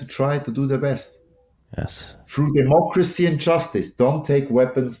 Everybody has to try to do their best. Yes. Through democracy and justice. Don't take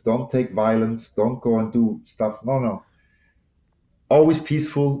weapons, don't take violence, don't go and do stuff. No. Always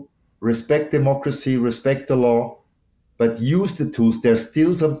peaceful, respect democracy, respect the law, but use the tools. There's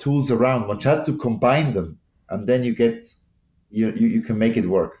still some tools around. One has to combine them, and then you can make it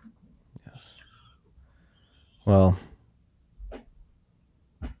work. Yes. Well,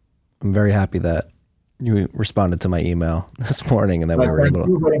 I'm very happy that you responded to my email this morning and that we were able to. Thank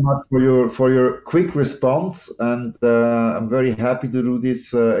you very much for your quick response, and I'm very happy to do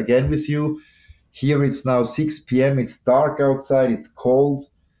this again with you. Here it's now 6 p.m. It's dark outside. It's cold.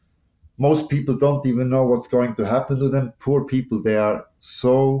 Most people don't even know what's going to happen to them. Poor people, they are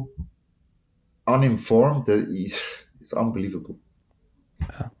so uninformed that it's unbelievable.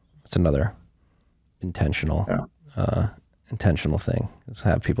 Yeah, it's another intentional thing. Is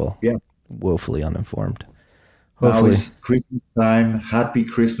have people woefully uninformed. Hopefully. Now it's Christmas time, happy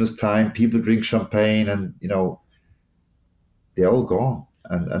Christmas time. People drink champagne and, they're all gone.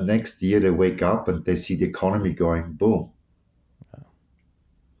 And next year they wake up and they see the economy going boom.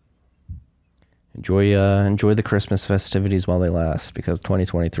 Enjoy the Christmas festivities while they last, because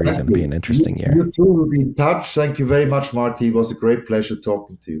 2023 is going to be an interesting year. You too will be in touch. Thank you very much, Marty. It was a great pleasure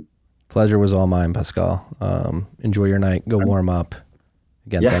talking to you. Pleasure was all mine, Pascal. Enjoy your night. Go warm up.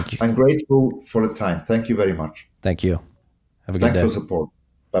 Again, thank you. I'm grateful for the time. Thank you very much. Thank you. Have a good day. Thanks for support.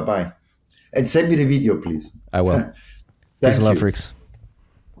 Bye-bye. And send me the video, please. I will. Peace and love, freaks.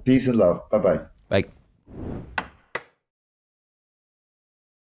 Peace and love. Bye-bye. Bye.